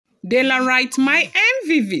Daylight, my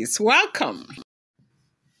MVVs, welcome.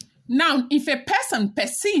 Now, if a person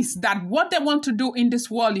persists that what they want to do in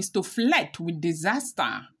this world is to flirt with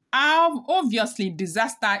disaster, obviously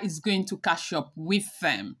disaster is going to catch up with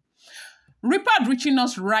them. Report reaching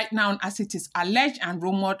us right now as it is alleged and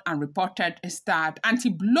rumored and reported is that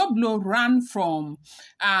Auntie Blublo ran from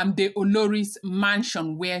the Olori's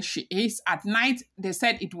mansion where she is at night. They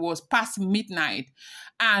said it was past midnight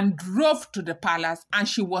and drove to the palace, and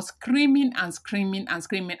she was screaming and screaming and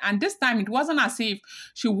screaming. And this time it wasn't as if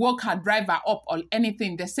she woke her driver up or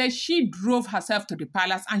anything. They said she drove herself to the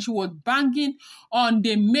palace and she was banging on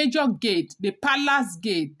the major gate, the palace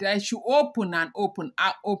gate, that she opened and opened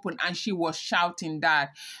and opened, and she was shouting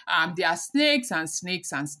that there are snakes and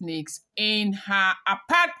snakes and snakes in her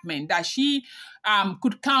apartment, that she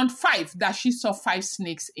could count 5, that she saw 5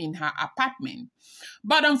 snakes in her apartment.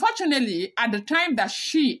 But unfortunately, at the time that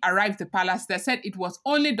she arrived at the palace, they said it was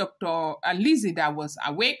only Dr. Lizzie that was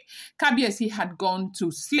awake. Kabiyesi had gone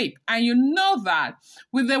to sleep. And you know that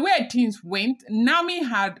with the way things went, Naomi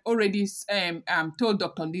had already told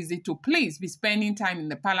Dr. Lizzie to please be spending time in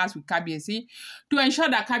the palace with Kabiyesi to ensure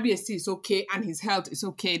that Kabiyesi is okay and his health is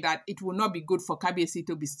okay, that it will not be good for Kabiyesi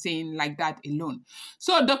to be staying like that alone.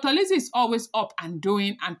 So Dr. Lizzie is always up and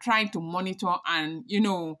doing and trying to monitor and,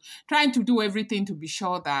 trying to do everything to be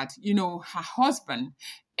sure that, her husband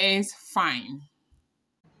is fine.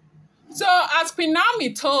 So as Queen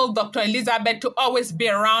Naomi told Dr. Elizabeth to always be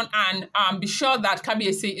around and be sure that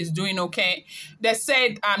Kabiyesi is doing okay, they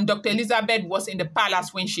said Dr. Elizabeth was in the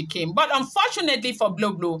palace when she came. But unfortunately for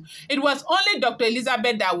Blublo, it was only Dr.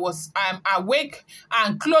 Elizabeth that was awake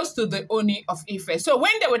and close to the Ooni of Ife. So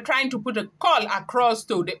when they were trying to put a call across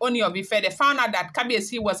to the Ooni of Ife, they found out that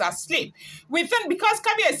Kabiyesi was asleep. Because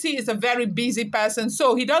Kabiyesi is a very busy person,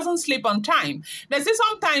 so he doesn't sleep on time. They say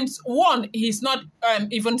sometimes, he's not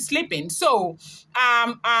even sleeping. So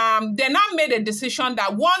they now made a decision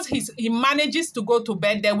that once he manages to go to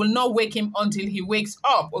bed, they will not wake him until he wakes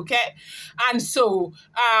up, okay? And so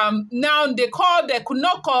now they could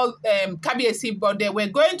not call Kabiyesi, but they were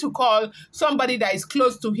going to call somebody that is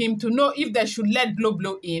close to him to know if they should let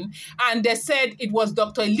Blublo in. And they said it was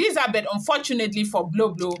Dr. Elizabeth, unfortunately for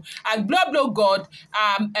Blublo. And Blublo got,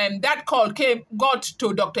 that call got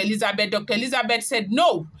to Dr. Elizabeth. Dr. Elizabeth said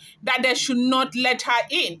no, that they should not let her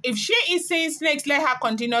in. If she is seeing snakes, let her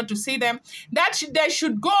continue to see them. That they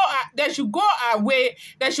should go away.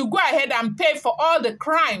 They should go ahead and pay for all the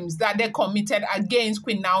crimes that they committed against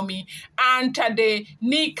Queen Naomi and the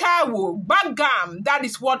Nikawo Bagam. That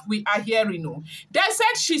is what we are hearing. They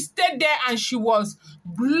said she stayed there and she was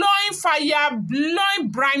blowing fire, blowing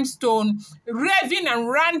brimstone, raving and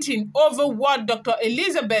ranting over what Dr.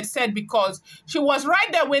 Elizabeth said, because she was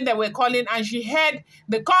right there when they were calling and she heard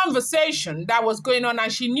the conversation that was going on,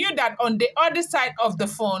 and she knew that on the other side of the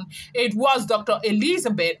phone it was Dr.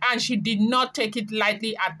 Elizabeth, and she did not take it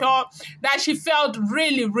lightly at all. That she felt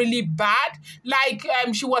really, really bad, like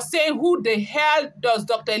she was saying, who the hell does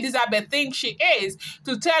Dr. Elizabeth think she is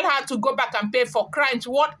to tell her to go back and pay for crimes?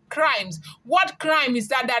 What crimes? What crime is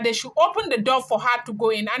that they should open the door for her to go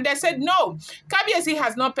in? And they said no, Kabiyesi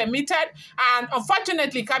has not permitted, and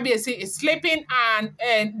unfortunately Kabiyesi is sleeping, and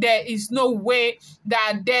there is no way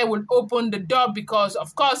that they will open the door, because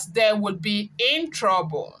of course they will be in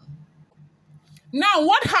trouble. Now,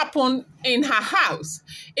 what happened in her house?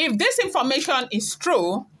 If this information is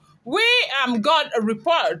true, we got a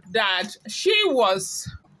report that she was...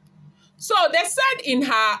 So they said in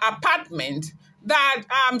her apartment that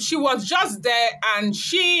she was just there, and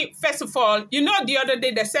she, first of all, the other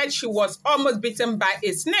day they said she was almost bitten by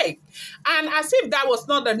a snake. And as if that was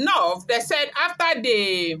not enough, they said after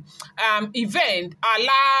the event,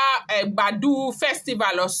 Allah Badu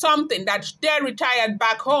Festival or something, that they retired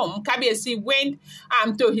back home, Kabiyesi went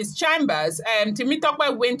to his chambers.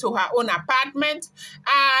 Temitope went to her own apartment,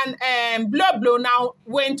 and Blublo now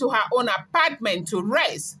went to her own apartment to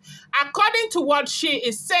rest. According to what she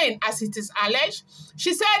is saying, as it is alleged,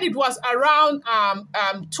 she said it was around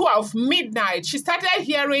 12 midnight. She started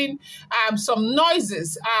hearing some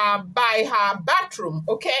noises by her bathroom,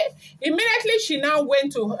 okay? Immediately, she now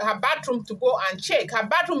went to her bathroom to go and check. Her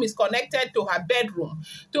bathroom is connected to her bedroom.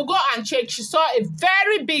 To go and check, she saw a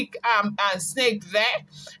very big snake there,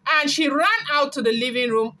 and she ran out to the living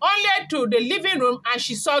room, only to the living room, and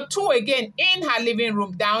she saw 2 again in her living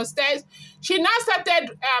room downstairs. She now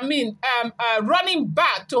started, running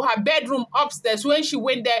back to her bedroom upstairs. When she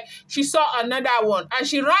went there, she saw another one. And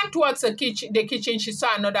she ran towards the kitchen, she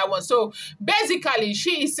saw another one. So basically,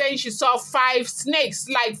 she is saying she saw 5 snakes,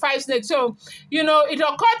 like 5 snakes. So, it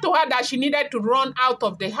occurred to her that she needed to run out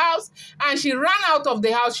of the house. And she ran out of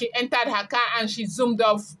the house, she entered her car, and she zoomed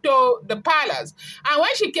off to the palace. And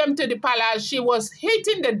when she came to the palace, she was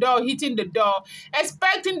hitting the door,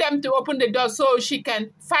 expecting them to open the door so she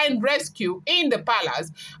can find rescue in the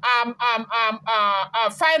palace,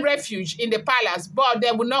 find refuge in the palace. But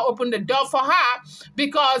they would not open the door for her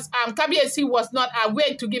because Kabiyesi was not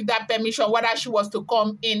aware to give that permission, whether she was to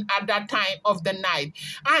come in at that time of the night.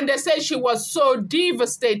 And they said she was so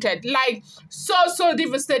devastated, like so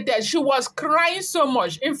devastated. She was crying so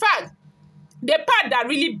much. In fact, the part that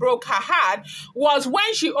really broke her heart was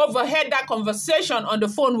when she overheard that conversation on the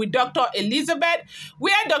phone with Dr. Elizabeth,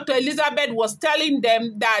 where Dr. Elizabeth was telling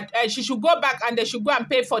them that she should go back and they should go and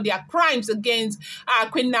pay for their crimes against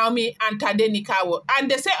Queen Naomi and Tadenikawo.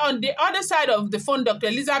 And they say on the other side of the phone, Dr.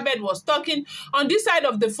 Elizabeth was talking. On this side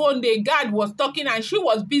of the phone, the guard was talking, and she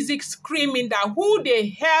was busy screaming that, who the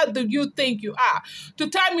hell do you think you are to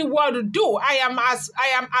tell me what to do? I am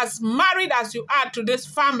as married as you are to this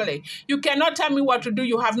family. You cannot tell me what to do.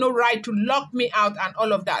 You have no right to lock me out and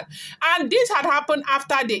all of that. And this had happened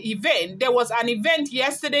after the event. There was an event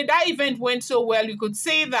yesterday. That event went so well. You could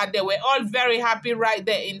see that they were all very happy right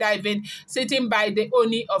there in that event, sitting by the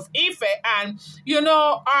Ooni of Ife. And,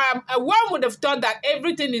 one would have thought that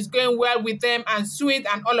everything is going well with them and sweet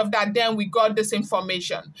and all of that. Then we got this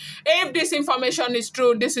information. If this information is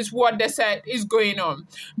true, this is what they said is going on.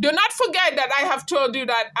 Do not forget that I have told you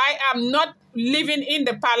that I am not living in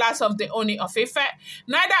the palace of the Ooni of Ife.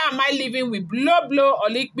 Neither am I living with Blublo or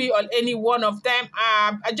Likbi or any one of them.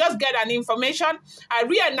 I just get an information, I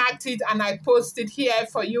reenact it, and I post it here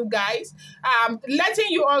for you guys. Letting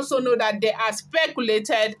you also know that they are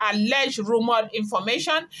speculated, alleged, rumored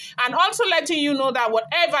information, and also letting you know that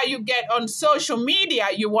whatever you get on social media,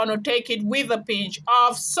 you want to take it with a pinch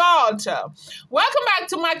of salt. Welcome back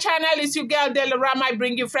to my channel. It's your girl Delarama. I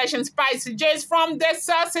bring you fresh and spicy gist from the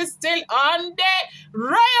sources still on the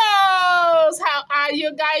Royals. How are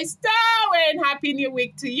you guys doing? Happy new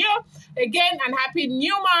week to you again, and happy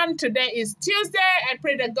new month. Today is Tuesday. I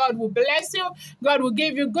pray that God will bless you. God will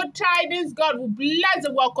give you good tidings. God will bless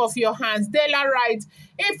the work of your hands. Dela writes,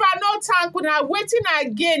 if I no thank una, waiting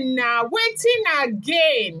again now, waiting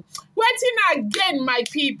again, my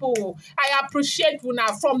people. I appreciate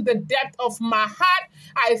una from the depth of my heart.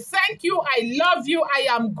 I thank you. I love you. I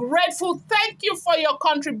am grateful. Thank you for your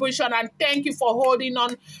contribution, and thank you for holding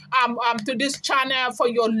on to this channel, for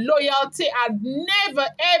your loyalty. I'd never,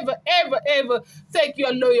 ever take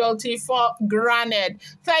your loyalty for granted.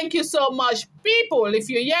 Thank you so much, people. If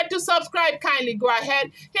you're yet to subscribe, kindly go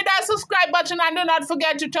ahead, hit that subscribe button, and do not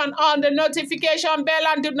forget to turn on the notification bell,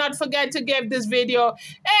 and do not forget to give this video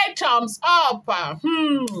a thumbs up.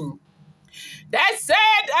 That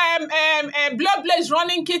said, Blublo is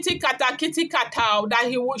running kitty kata,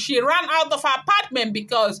 that she ran out of her apartment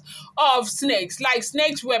because of snakes. Like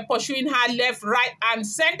snakes were pursuing her left, right, and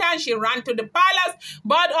center. And she ran to the palace,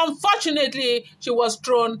 but unfortunately, she was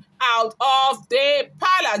thrown out of the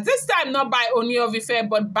palace. This time not by Ooni of Ife,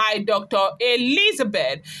 but by Dr.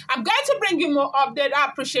 Elizabeth. I'm going to bring you more update. I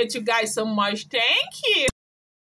appreciate you guys so much. Thank you.